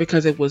procrastination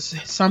because it was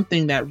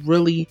something that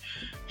really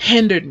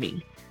hindered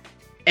me.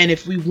 And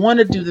if we want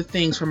to do the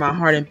things from our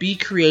heart and be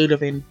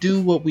creative and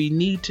do what we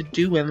need to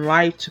do in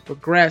life to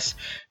progress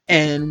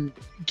and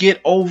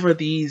get over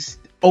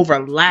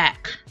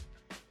lack,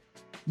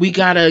 we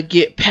gotta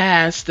get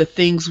past the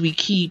things we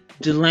keep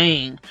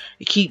delaying,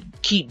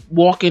 keep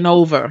walking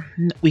over.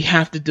 We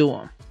have to do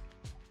them.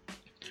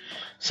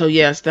 So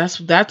yes,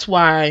 that's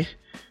why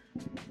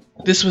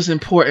this was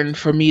important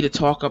for me to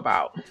talk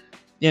about.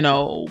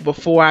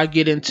 Before I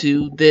get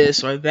into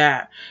this or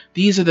that,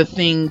 these are the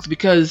things,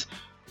 because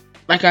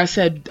like I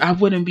said, I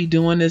wouldn't be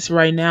doing this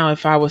right now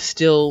if I was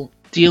still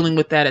dealing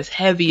with that as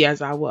heavy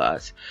as I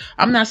was.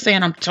 I'm not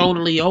saying I'm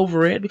totally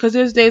over it, because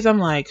there's days I'm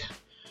like,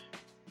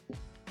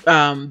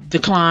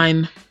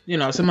 decline,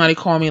 somebody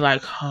call me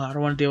like, oh, I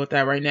don't want to deal with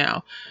that right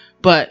now.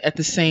 But at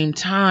the same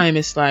time,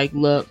 it's like,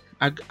 look,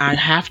 I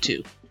have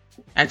to.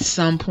 At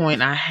some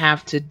point, I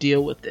have to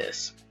deal with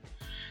this.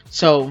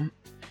 So,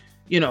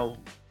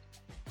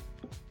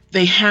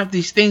 they have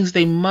these things,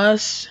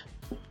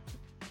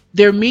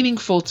 they're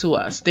meaningful to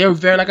us. They're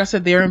very, like I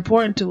said, they're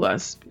important to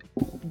us.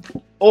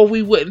 Or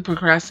we wouldn't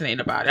procrastinate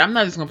about it. I'm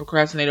not just going to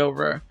procrastinate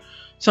over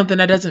something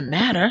that doesn't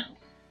matter.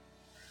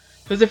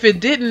 Because if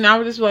it didn't, I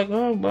would just be like,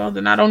 oh, well,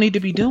 then I don't need to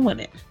be doing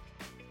it.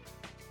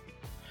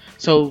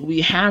 So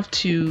we have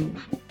to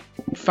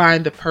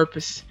find the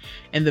purpose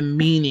and the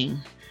meaning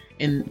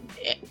in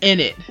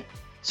it,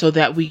 so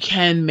that we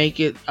can make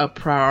it a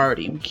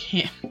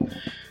priority.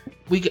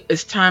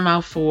 It's time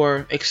out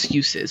for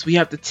excuses. We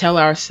have to tell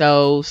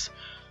ourselves,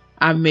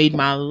 I made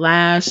my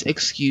last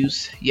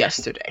excuse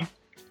yesterday.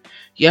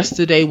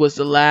 Yesterday was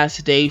the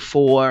last day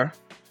for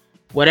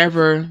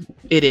whatever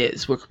it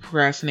is we're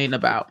procrastinating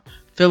about.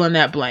 Fill in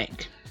that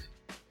blank.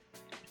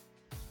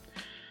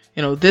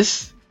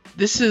 That's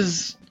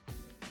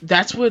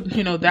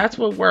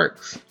what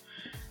works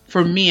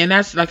for me. And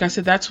that's, like I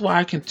said, that's why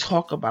I can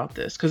talk about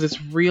this, because it's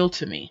real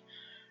to me.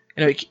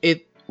 I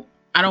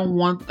didn't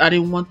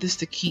want this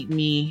to keep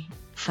me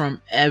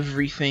from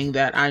everything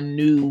that I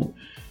knew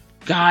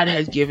God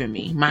had given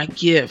me, my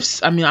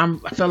gifts. I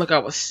felt like I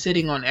was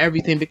sitting on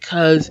everything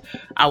because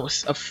I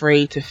was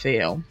afraid to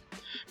fail,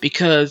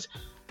 because,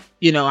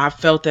 I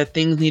felt that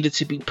things needed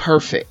to be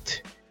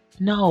perfect.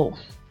 No.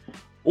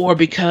 Or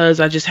because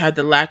I just had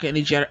the lack of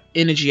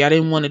energy. I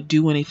didn't want to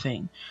do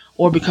anything.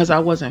 Or because I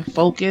wasn't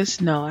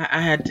focused. No,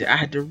 I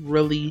had to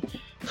really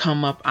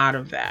come up out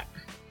of that.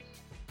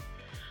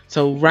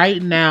 So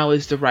right now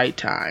is the right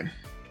time.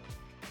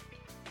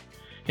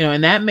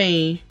 And that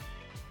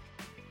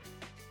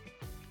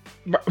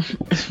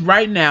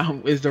right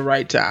now is the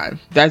right time.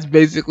 That's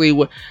basically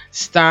what,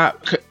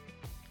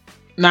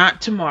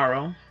 not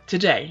tomorrow,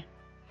 today.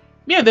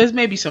 Yeah, there's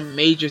maybe some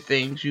major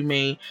things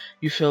you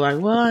feel like,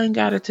 well, I ain't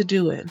got it to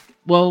do it.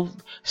 Well,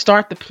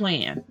 start the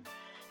plan.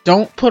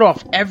 Don't put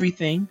off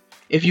everything.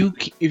 If you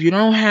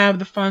don't have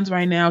the funds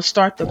right now,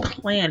 start the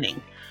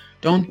planning.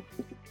 Don't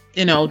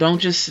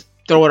just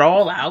throw it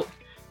all out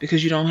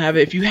because you don't have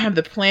it. If you have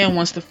the plan,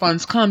 once the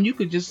funds come, you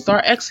could just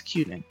start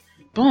executing.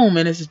 Boom,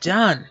 and it's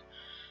done.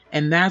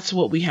 And that's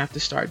what we have to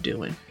start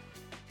doing.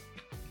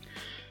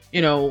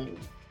 There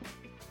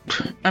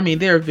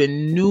have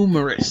been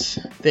numerous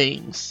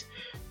things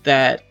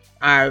that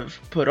I've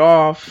put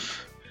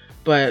off,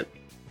 but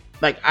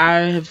I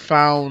have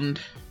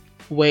found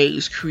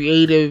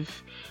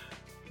creative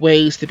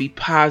ways to be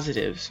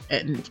positive,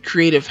 and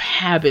creative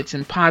habits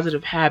and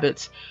positive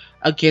habits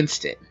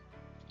against it.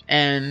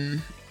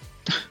 And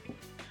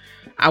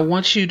I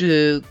want you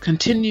to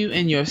continue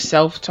in your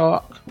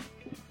self-talk,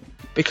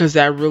 because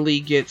that really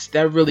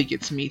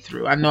gets me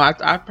through. I know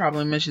I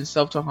probably mentioned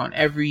self-talk on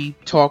every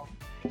talk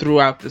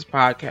throughout this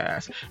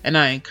podcast, and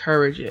I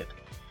encourage it.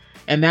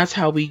 And that's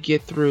how we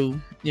get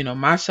through.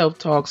 My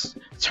self-talks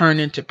turn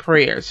into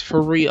prayers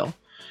for real,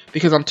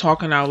 because I'm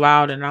talking out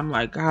loud and I'm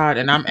like, God,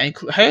 and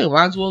hey,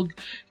 might as well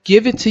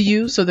give it to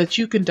you so that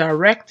you can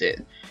direct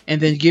it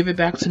and then give it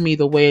back to me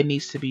the way it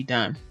needs to be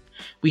done.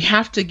 We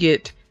have to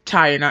get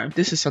tired. Now,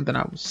 this is something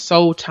I was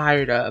so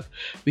tired of.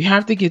 We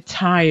have to get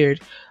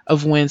tired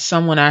of when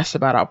someone asks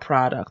about our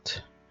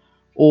product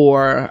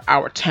or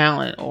our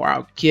talent or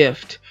our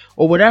gift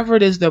or whatever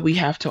it is that we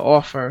have to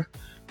offer,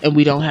 and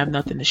we don't have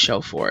nothing to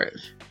show for it.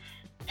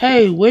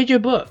 Hey, where's your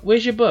book?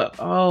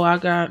 Oh, I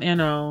got,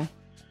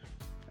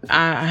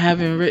 I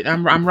haven't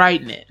written, I'm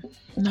writing it.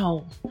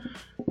 No.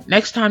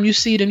 Next time you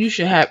see them, you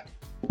should have,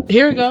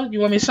 here we go.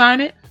 You want me to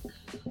sign it?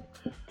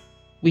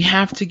 We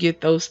have to get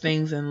those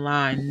things in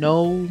line.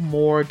 No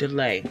more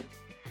delay.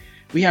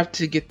 We have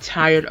to get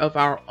tired of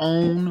our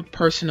own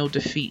personal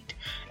defeat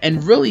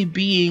and really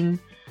being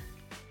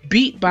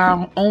beat by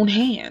our own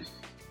hand.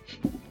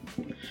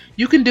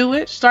 You can do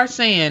it. Start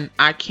saying,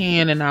 I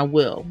can and I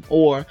will,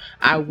 or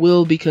I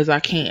will because I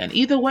can.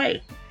 Either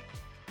way,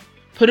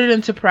 put it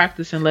into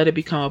practice and let it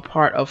become a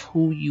part of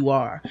who you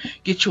are.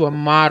 Get you a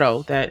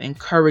motto that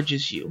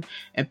encourages you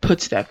and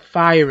puts that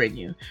fire in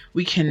you.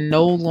 We can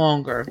no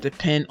longer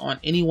depend on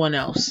anyone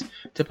else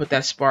to put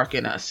that spark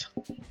in us.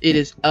 It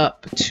is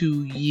up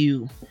to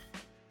you.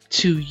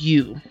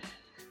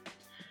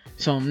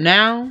 So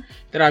now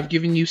that I've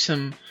given you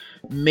some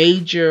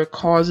major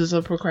causes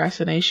of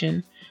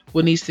procrastination,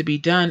 what needs to be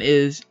done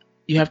is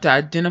you have to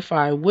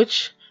identify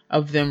which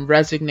of them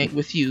resonate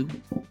with you.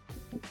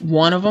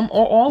 One of them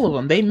or all of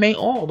them. They may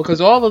all, because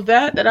all of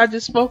that I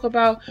just spoke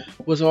about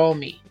was all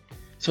me.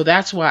 So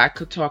that's why I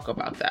could talk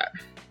about that.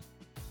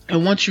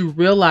 And once you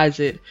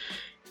realize it,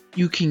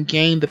 you can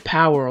gain the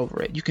power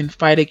over it. You can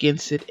fight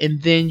against it,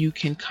 and then you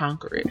can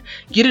conquer it.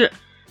 Get it,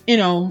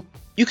 you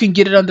can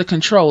get it under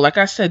control. Like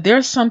I said,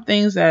 there's some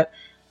things that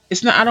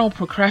I don't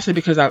procrastinate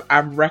because I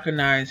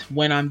recognize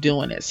when I'm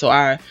doing it. So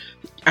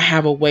I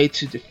have a way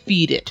to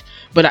defeat it.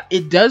 But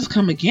it does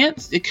come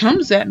against, it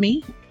comes at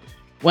me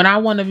when I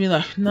want to be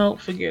like, no,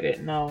 forget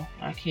it. No,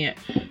 I can't.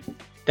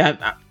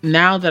 That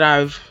now that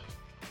I've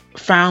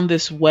found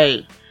this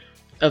way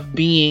of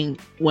being,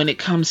 when it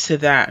comes to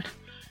that,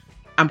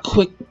 I'm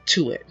quick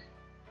to it.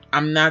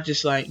 I'm not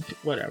just like,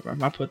 whatever,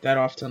 I put that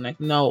off till next.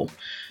 No,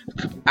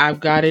 I've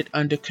got it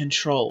under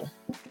control.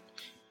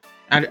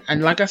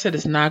 And like I said,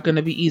 it's not going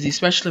to be easy,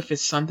 especially if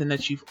it's something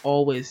that you've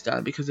always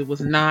done, because it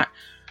was not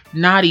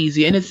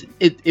easy, and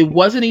it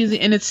wasn't easy,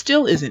 and it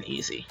still isn't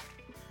easy.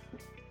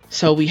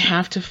 So we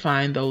have to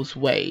find those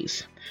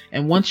ways.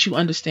 And once you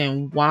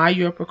understand why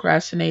you're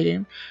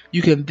procrastinating,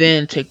 you can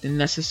then take the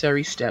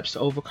necessary steps to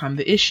overcome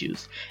the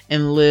issues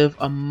and live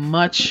a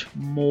much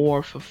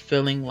more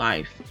fulfilling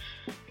life.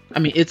 I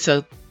mean, it's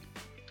a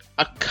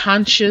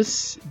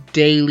conscious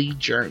daily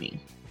journey.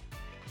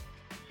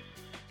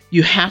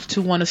 You have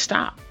to want to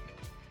stop.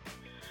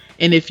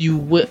 And if you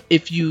will,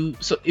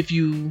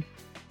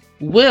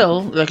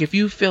 like, if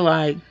you feel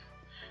like,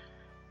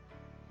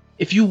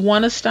 if you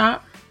want to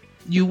stop,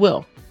 you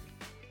will.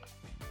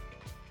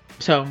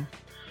 So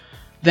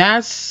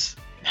that's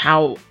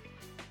how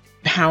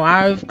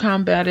I've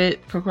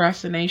combated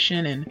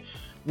procrastination, and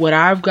what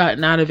I've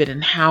gotten out of it,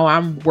 and how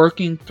I'm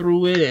working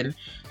through it and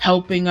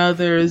helping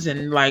others.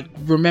 And like,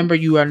 remember,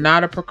 you are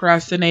not a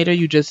procrastinator.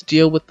 You just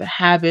deal with the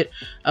habit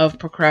of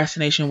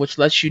procrastination, which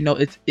lets you know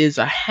it is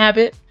a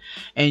habit,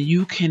 and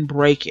you can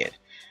break it,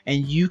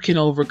 and you can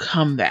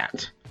overcome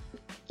that.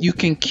 You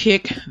can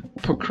kick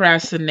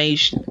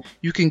procrastination.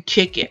 You can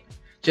kick it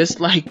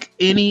just like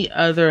any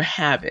other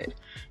habit.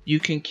 You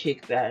can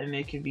kick that, and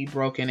it can be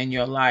broken in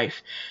your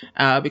life.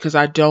 Because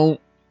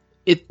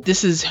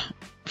this is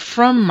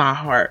from my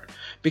heart,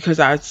 because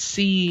I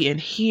see and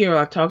hear,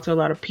 I talk to a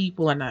lot of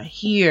people, and I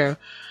hear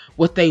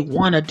what they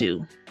want to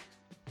do.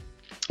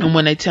 And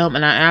when they tell me,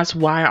 and I ask,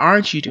 why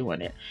aren't you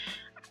doing it?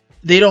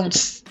 They don't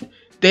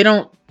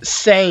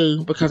say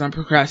because I'm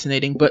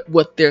procrastinating, but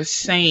what they're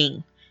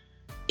saying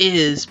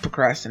is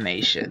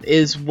procrastination,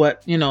 is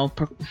what,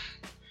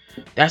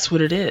 that's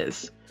what it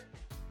is.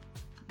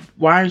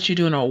 Why aren't you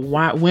doing it?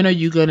 Why? When are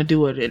you going to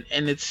do it?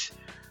 And it's,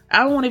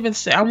 I won't even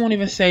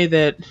say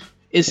that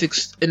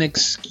it's an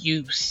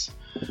excuse.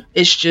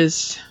 It's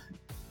just,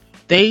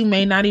 they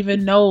may not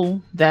even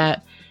know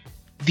that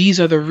these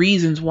are the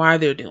reasons why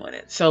they're doing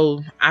it.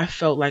 So I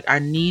felt like I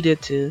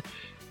needed to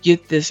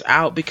get this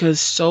out,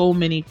 because so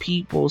many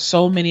people,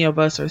 so many of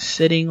us are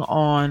sitting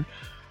on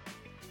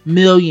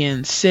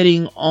millions,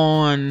 sitting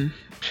on,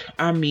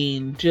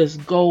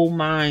 just gold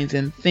mines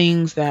and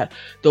things that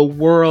the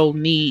world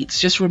needs.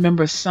 Just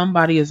remember,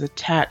 somebody is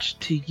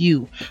attached to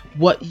you.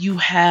 What you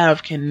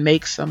have can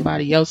make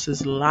somebody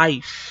else's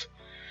life.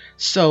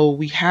 So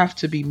we have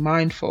to be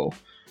mindful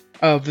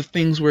of the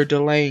things we're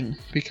delaying,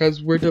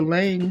 because we're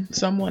delaying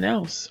someone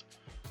else.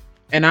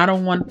 And I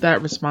don't want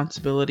that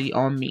responsibility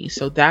on me.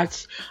 So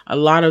that's a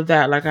lot of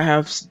that. Like, I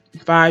have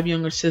 5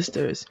 younger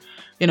sisters.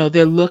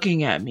 They're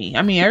looking at me.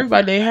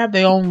 Everybody, they have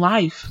their own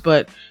life,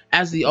 but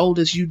as the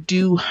oldest, you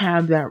do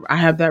have that. I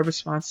have that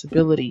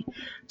responsibility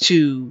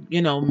to,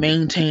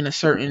 maintain a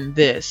certain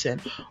this,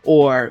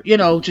 or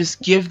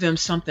just give them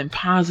something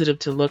positive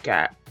to look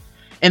at.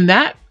 And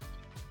that,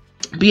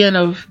 being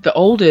of the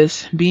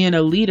oldest, being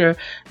a leader,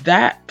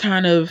 that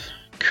kind of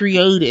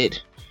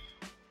created,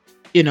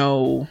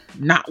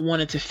 not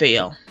wanting to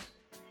fail,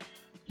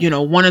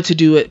 wanting to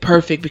do it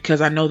perfect,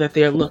 because I know that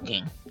they're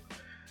looking.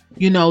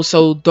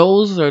 So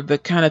those are the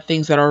kind of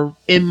things that are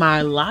in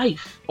my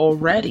life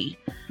already,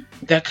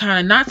 that kind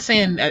of, not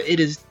saying that it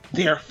is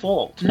their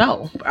fault.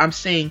 No, I'm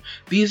saying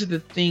these are the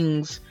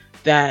things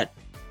that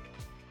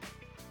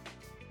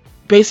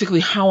basically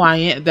how I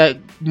am, that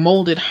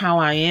molded how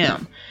I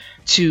am,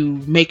 to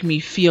make me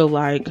feel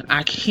like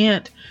I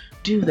can't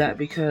do that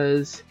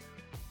because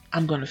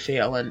I'm going to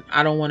fail, and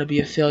I don't want to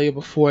be a failure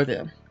before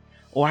them.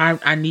 Or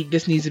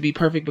this needs to be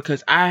perfect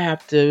because I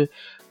have to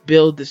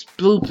build this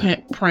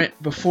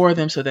blueprint before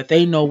them so that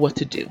they know what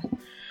to do.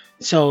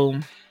 So,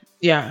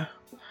 yeah.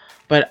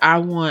 But I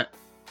want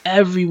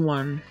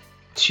everyone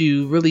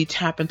to really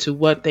tap into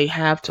what they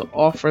have to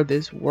offer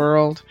this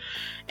world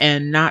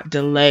and not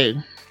delay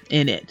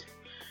in it,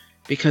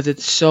 because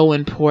it's so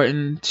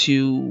important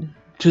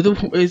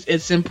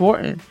it's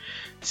important.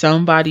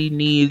 Somebody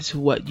needs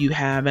what you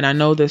have, and I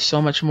know there's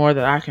so much more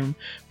that I can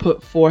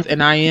put forth,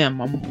 and I am.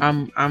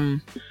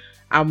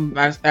 I'm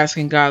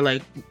asking God,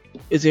 like,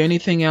 is there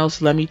anything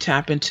else? Let me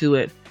tap into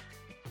it.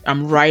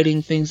 I'm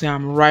writing things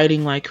down. I'm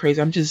writing like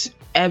crazy.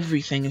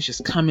 Everything is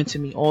just coming to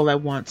me all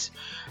at once,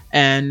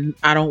 and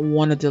I don't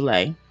want to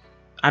delay.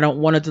 I don't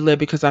want to delay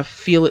because I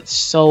feel it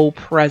so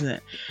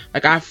present.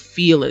 Like, I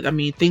feel it.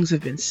 Things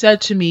have been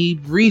said to me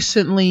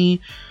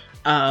recently.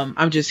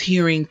 I'm just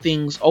hearing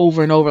things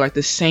over and over, like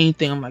the same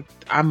thing.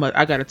 I'm like,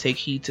 I gotta take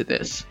heed to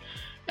this.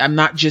 I'm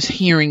not just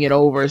hearing it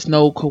over. It's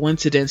no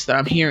coincidence that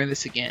I'm hearing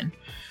this again.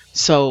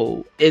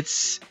 So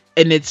it's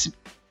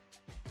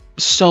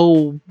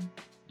so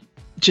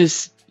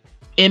just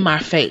in my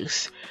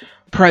face,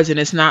 present.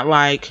 It's not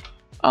like,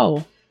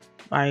 oh,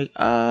 Like,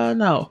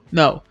 no.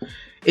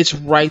 It's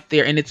right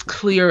there and it's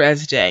clear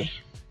as day.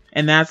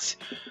 And that's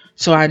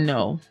so I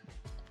know.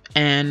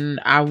 And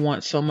I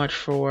want so much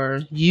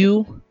for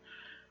you,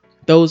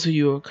 those who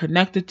you are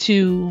connected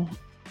to.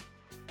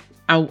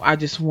 I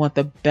just want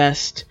the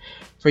best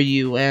for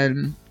you.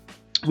 And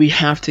we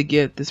have to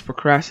get this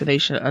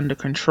procrastination under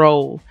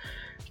control,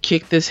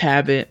 kick this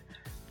habit,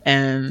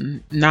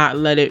 and not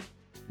let it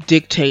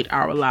dictate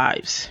our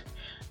lives,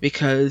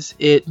 because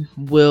it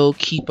will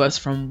keep us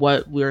from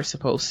what we're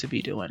supposed to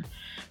be doing.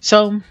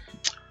 So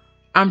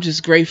I'm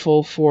just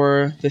grateful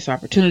for this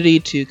opportunity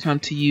to come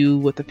to you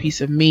with a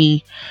piece of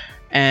me.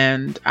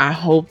 And I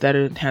hope that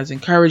it has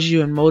encouraged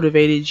you and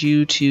motivated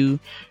you to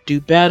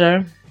do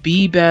better,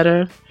 be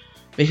better,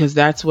 because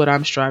that's what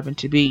I'm striving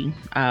to be.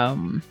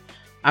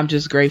 I'm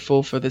just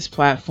grateful for this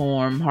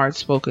platform.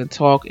 Heartspoken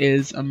Talk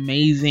is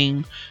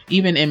amazing.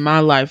 Even in my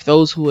life,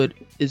 those who it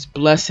is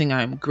blessing,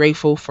 I'm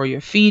grateful for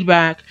your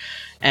feedback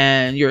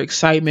and your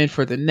excitement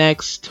for the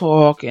next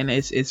talk. And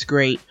it's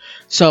great.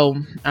 So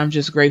I'm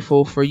just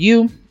grateful for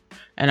you.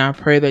 And I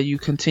pray that you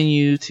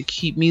continue to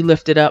keep me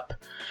lifted up.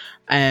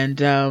 And,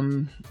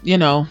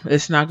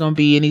 it's not going to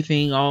be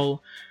anything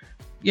all,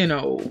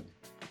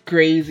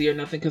 crazy or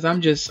nothing. Because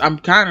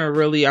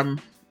I'm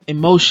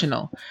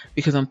emotional,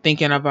 because I'm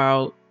thinking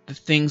about the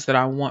things that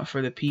I want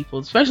for the people,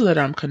 especially that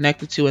I'm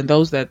connected to, and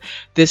those that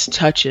this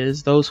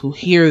touches, those who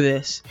hear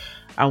this.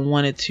 I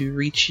want it to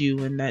reach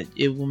you, and that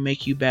it will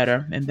make you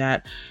better, and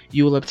that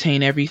you will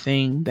obtain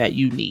everything that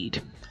you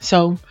need.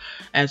 So,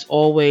 as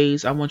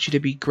always, I want you to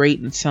be great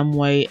in some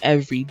way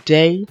every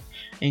day.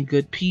 And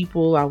good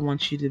people, I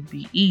want you to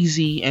be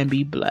easy and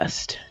be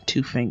blessed.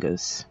 2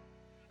 fingers.